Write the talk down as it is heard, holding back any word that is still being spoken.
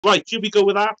Right, here we go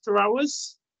with After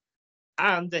Hours.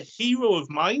 And a hero of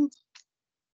mine,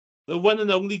 the one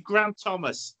and only Grant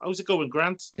Thomas. How's it going,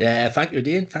 Grant? Yeah, thank you,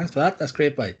 Dean. Thanks for that. That's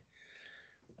great, boy.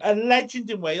 A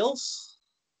legend in Wales.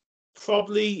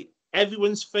 Probably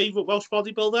everyone's favourite Welsh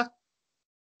bodybuilder.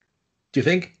 Do you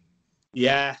think?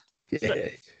 Yeah. Yeah.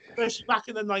 Especially back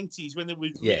in the 90s when it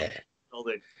was Yeah.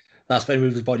 bodybuilding. That's when we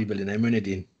was bodybuilding then, wasn't it,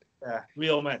 Dean? Yeah,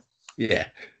 real men. Yeah.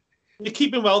 You're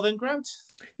keeping well then, Grant?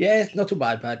 Yeah, not too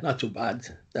bad, bud. Not too bad.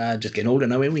 Just getting older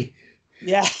now, ain't we?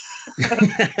 Yeah.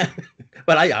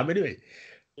 Well, I am anyway.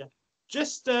 Yeah.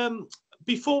 Just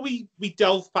before we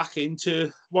delve back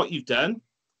into what you've done,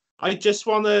 I just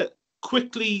want to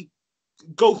quickly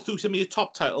go through some of your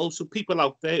top titles so people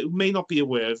out there who may not be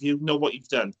aware of you know what you've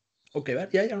done. Okay, man.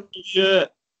 Yeah. You're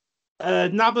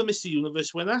NABA Mr.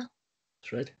 Universe winner.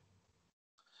 That's right.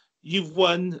 You've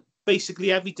won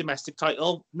basically every domestic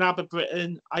title. NABA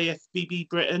Britain, IFBB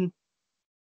Britain.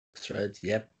 That's right,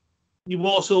 yep. You've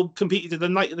also competed at the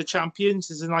Night of the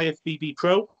Champions as an IFBB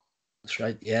Pro. That's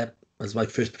right, yeah. That was my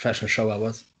first professional show I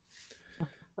was.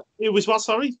 It was what,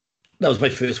 sorry? That was my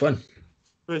first one.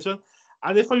 First one.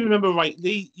 And if I remember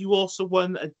rightly, you also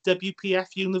won a WPF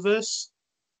Universe.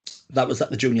 That was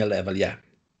at the junior level, yeah.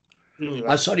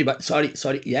 Sorry.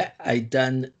 Yeah, I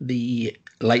done the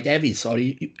light heavy,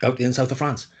 out in south of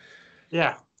France.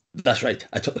 Yeah. That's right.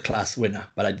 I took the class winner,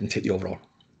 but I didn't take the overall.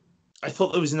 I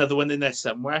thought there was another one in there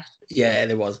somewhere. Yeah,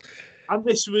 there was. And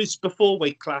this was before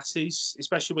weight classes,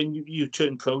 especially when you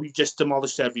turned pro, you just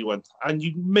demolished everyone. And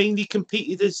you mainly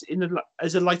competed as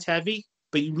a light heavy,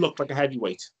 but you looked like a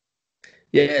heavyweight.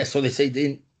 Yeah, so they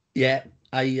say,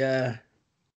 I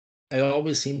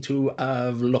always seem to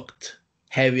have looked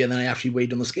heavier than I actually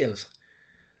weighed on the scales.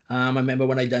 I remember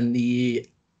when I done the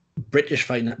British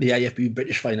final, the IFB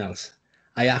British finals,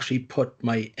 I actually put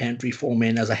my entry form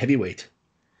in as a heavyweight.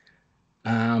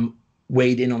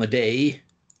 Weighed in on the day,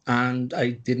 and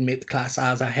I didn't make the class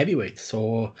as a heavyweight.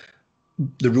 So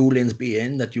the rulings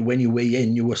being that when you weigh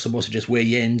in, you were supposed to just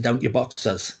weigh in down to your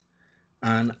boxers,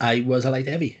 and I was a light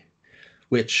heavy,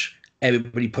 which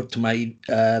everybody put to my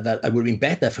that I would have been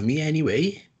better for me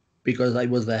anyway, because I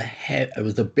was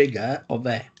the bigger of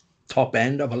the top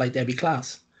end of a light heavy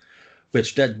class,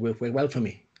 which did work well for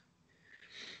me.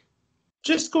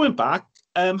 Just going back,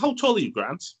 how tall are you,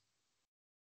 Grant?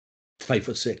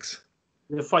 5'6".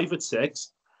 You're 5'6",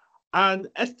 and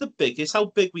at the biggest, how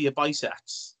big were your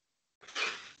biceps?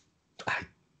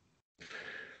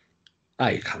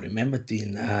 I can't remember,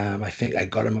 Dean. I think I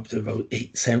got them up to about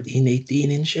 17,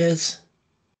 18 inches.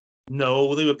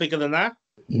 No, they were bigger than that?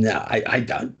 No, I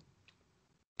don't.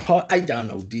 I don't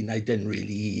know, Dean. I didn't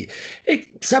really.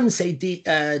 Some say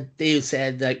Dave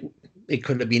said that it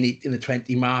could have been in the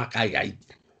 20 mark.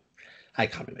 I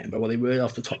can't remember what they were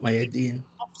off the top of my head, Dean.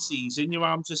 Off season, your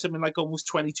arms are something like almost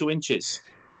 22 inches.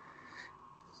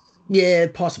 Yeah,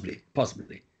 possibly.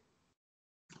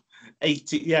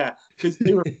 80, yeah.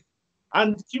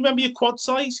 And do you remember your quad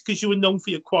size? Because you were known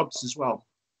for your quads as well.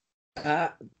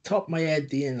 Top of my head,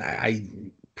 Dean, I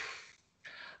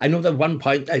know that at one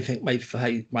point I think my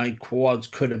quads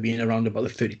could have been around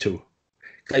about 32.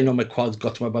 I know my quads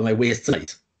got to about my waist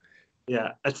size.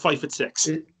 Yeah, at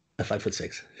 5'6". At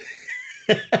 5'6".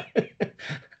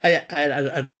 I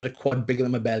had a quad bigger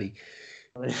than my belly.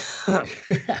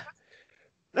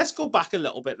 Let's go back a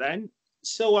little bit then.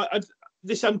 So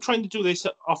I'm trying to do this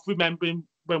off remembering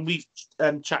when we've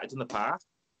chatted in the past.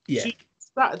 Yeah. So you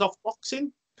started off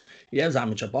boxing? Yeah, I was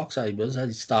amateur boxer. I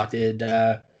started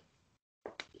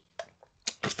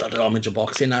amateur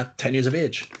boxing at 10 years of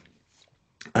age,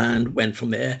 and went from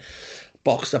there,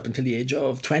 boxed up until the age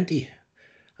of 20,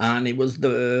 and it was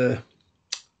the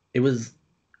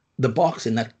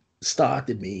boxing that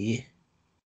started me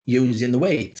using the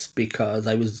weights, because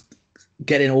I was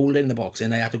getting older in the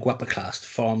boxing. I had to go up a class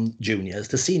from juniors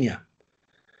to senior,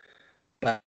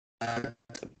 but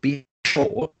being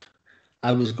short,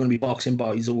 I was going to be boxing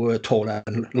boys who were taller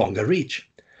and longer reach.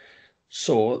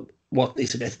 So what they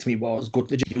suggested to me was go to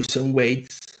the gym, use some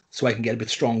weights so I can get a bit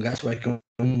stronger, so I can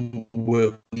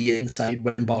work the inside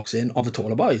when boxing of the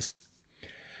taller boys.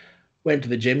 Went to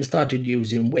the gym, started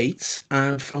using weights,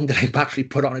 and found that I actually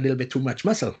put on a little bit too much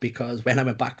muscle, because when I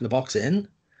went back to the boxing,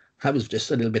 I was just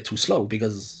a little bit too slow,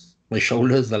 because my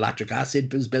shoulders, the lactic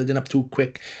acid was building up too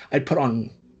quick. I put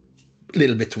on a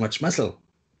little bit too much muscle.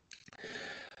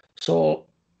 So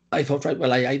I thought, right,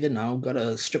 well, I either now got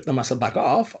to strip the muscle back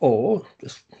off or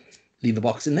just leave the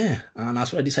boxing there. And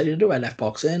that's what I decided to do. I left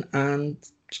boxing and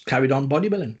just carried on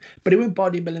bodybuilding. But it wasn't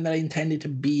bodybuilding that I intended to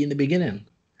be in the beginning.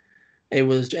 It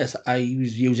was just, I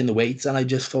was using the weights, and I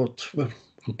just thought, well,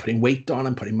 I'm putting weight on,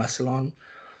 I'm putting muscle on.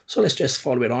 So let's just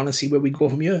follow it on and see where we go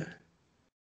from here.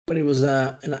 But it was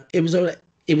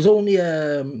only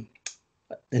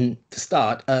in to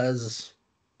start as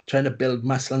trying to build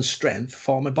muscle and strength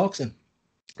for my boxing.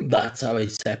 That's how I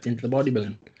stepped into the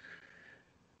bodybuilding,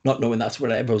 not knowing that's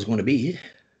where I ever was going to be.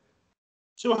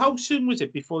 So how soon was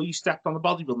it before you stepped on the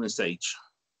bodybuilding stage?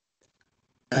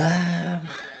 I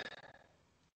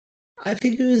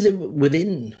think it was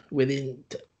within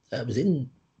I was in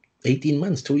 18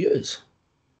 months, 2 years.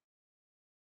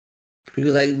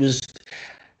 Because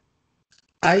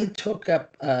I took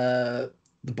up the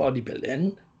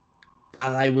bodybuilding,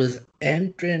 and I was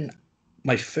entering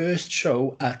my first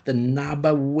show at the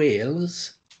NABA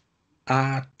Wales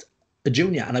at a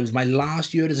junior, and it was my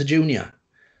last year as a junior.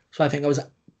 So I think I was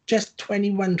just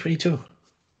 21, 22.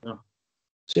 Yeah.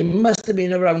 So it must have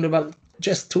been around about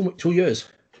just two years.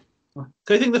 I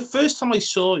think the first time I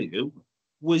saw you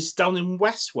was down in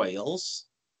West Wales,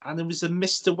 and it was a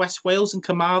Mr. West Wales in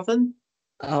Carmarthen.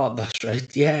 Oh, that's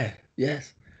right. Yeah.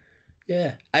 Yes.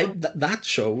 Yeah. That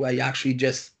show I actually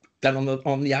just done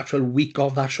on the actual week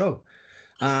of that show.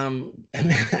 And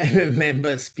I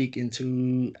remember speaking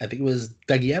to, I think it was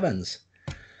Dougie Evans,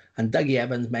 and Dougie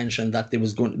Evans mentioned that there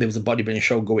was a bodybuilding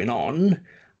show going on,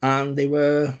 and there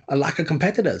were a lack of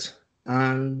competitors.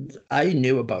 And I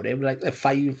knew about it like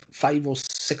 5 or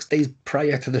 6 days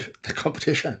prior to the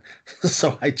competition.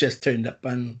 So I just turned up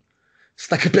and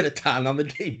stuck a bit of tan on the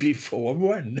day before and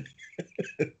won.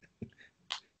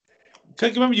 Can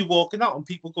you remember you walking out and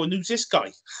people going, "Who's this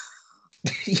guy?"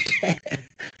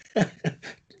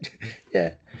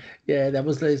 yeah. That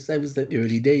was the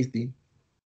early days, Dean.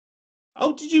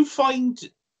 How did you find?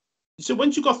 So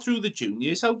once you got through the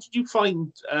juniors, how did you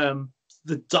find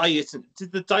the diet?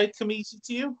 Did the diet come easy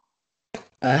to you?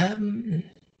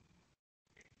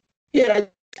 Yeah,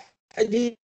 I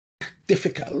did.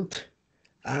 Difficult.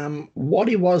 What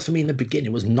it was for me in the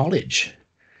beginning was knowledge.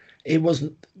 It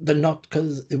wasn't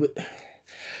because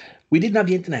we didn't have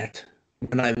the internet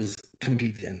when I was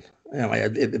competing.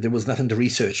 There was nothing to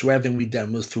research. So everything we'd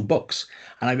done was through books.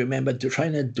 And I remember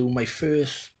trying to do my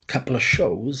first couple of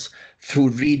shows through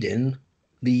reading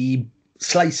the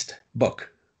Sliced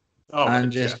book.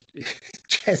 And just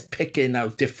picking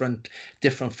out different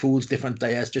foods, different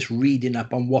diets, just reading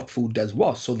up on what food does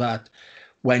what, so that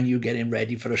when you're getting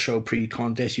ready for a show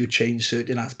pre-contest, you change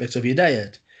certain aspects of your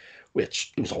diet,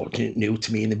 which was all new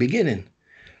to me in the beginning.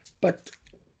 But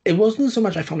it wasn't so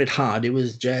much I found it hard, it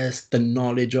was just the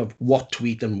knowledge of what to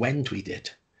eat and when to eat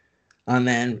it. And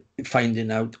then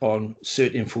finding out on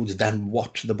certain foods done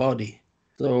what to the body.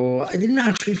 So I didn't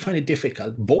actually find it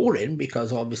difficult. Boring,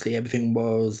 because obviously everything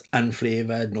was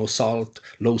unflavoured, no salt,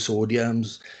 low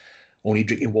sodiums, only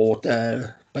drinking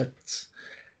water. But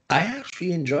I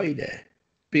actually enjoyed it,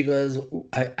 because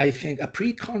I think a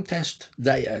pre-contest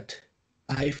diet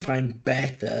I find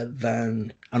better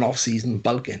than an off-season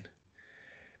bulking.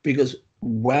 Because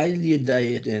while you're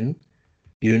dieting,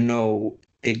 you know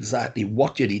exactly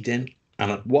what you're eating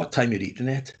and at what time you're eating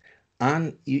it,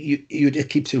 and it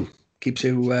keeps you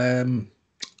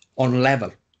on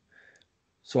level.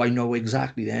 So I know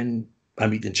exactly then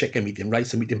I'm eating chicken, I'm eating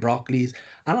rice, I'm eating broccolis,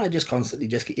 and I just constantly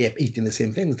just keep eating the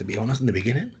same things, to be honest, in the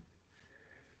beginning.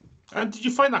 And did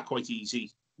you find that quite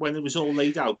easy when it was all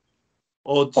laid out?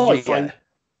 Or did you find...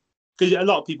 Because a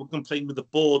lot of people complain with the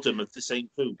boredom of the same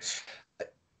foods.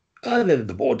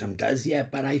 The boredom does, yeah,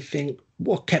 but I think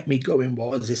what kept me going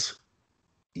was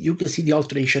you can see the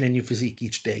alteration in your physique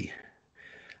each day.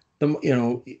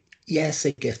 Yes,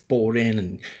 it gets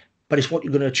boring, but it's what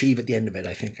you're going to achieve at the end of it.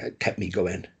 I think it kept me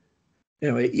going.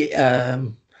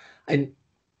 And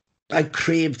I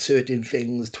craved certain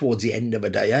things towards the end of a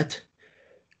diet,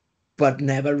 but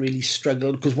never really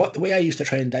struggled, because the way I used to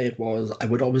try and diet was I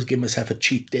would always give myself a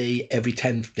cheat day every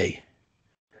 10th day.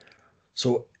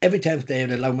 So every 10th day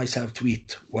I'd allow myself to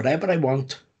eat whatever I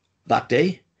want that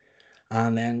day,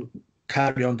 and then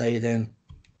carry on dieting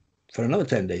for another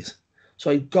 10 days. So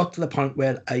I got to the point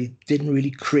where I didn't really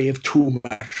crave too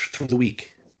much through the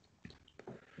week.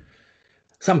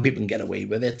 Some people can get away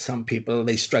with it. Some people,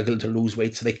 they struggle to lose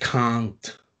weight, so they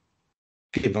can't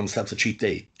give themselves a cheat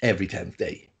day every 10th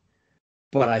day.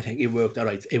 But I think it worked all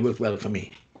right. It worked well for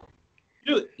me.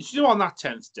 On that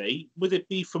 10th day, would it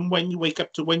be from when you wake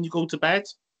up to when you go to bed?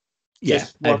 Yeah,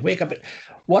 I'd wake up.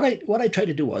 What I tried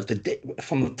to do was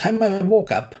from the time I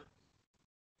woke up,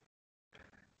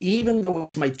 even though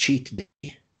it's my cheat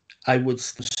day, I would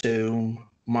consume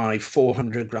my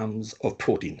 400 grams of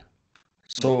protein.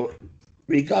 So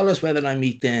regardless whether I'm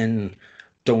eating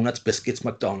donuts, biscuits,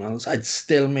 McDonald's, I'd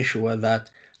still make sure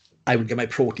that I would get my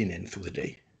protein in through the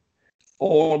day.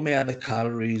 all my other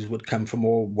calories would come from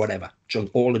all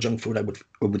the junk food I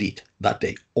would eat that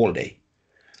day, all day.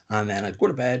 And then I'd go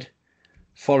to bed,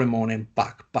 following morning,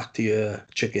 back to your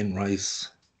chicken, rice,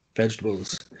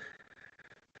 vegetables.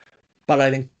 But I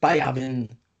think by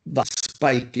having that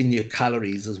spike in your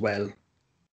calories as well,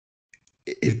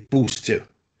 it boosts you.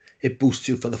 It boosts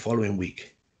you for the following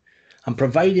week. And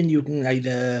providing you can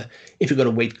either, if you've got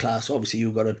a weight class, obviously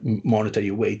you've got to monitor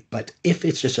your weight. But if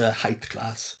it's just a height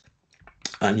class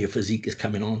and your physique is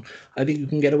coming on, I think you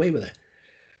can get away with it.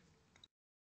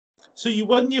 So you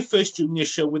won your first junior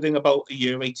show within about a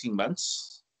year, 18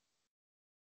 months.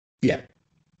 Yeah.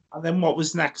 And then what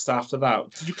was next after that?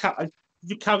 Did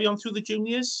you carry on through the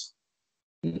juniors?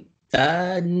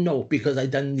 No, because I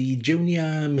done the junior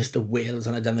Mr. Wales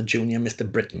and I done the junior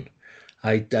Mr. Britain.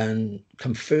 I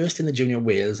come first in the junior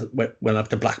Wales, went up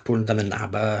to Blackpool and done the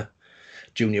NABA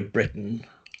junior Britain,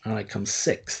 and I come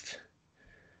sixth.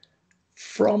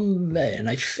 From then,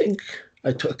 I think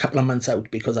I took a couple of months out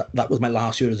because that was my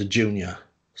last year as a junior.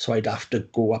 So I'd have to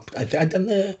go up. I'd done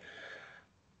the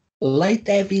light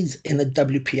heavies in the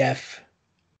WPF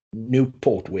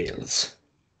Newport, Wales.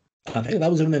 I think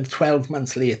that was only 12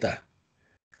 months later.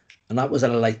 And that was a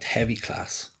light heavy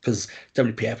class because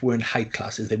WPF weren't height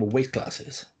classes, they were weight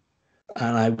classes.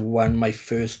 And I won my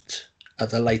first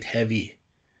as a light heavy.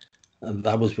 And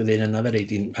that was within another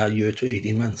year to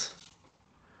 18 months.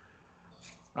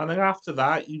 And then after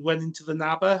that, you went into the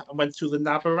NABA and went through the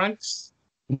NABA ranks?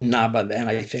 NABA, then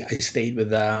I think I stayed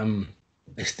with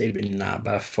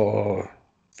NABA for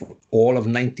all of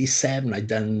 97. I'd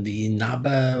done the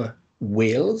NABA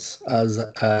Wales as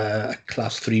a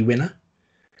class 3 winner.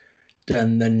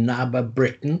 Done the NABA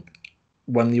Britain,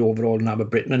 won the overall NABA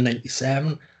Britain in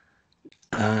 97,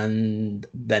 and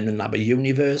then the NABA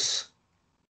Universe,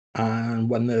 and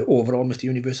won the overall Mr.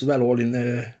 Universe as well, all in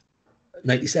the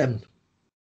 97.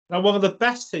 Now, one of the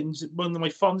best things, one of my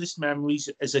fondest memories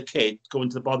as a kid going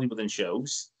to the bodybuilding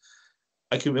shows,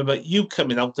 I can remember you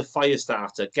coming out to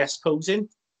Firestarter, guest posing.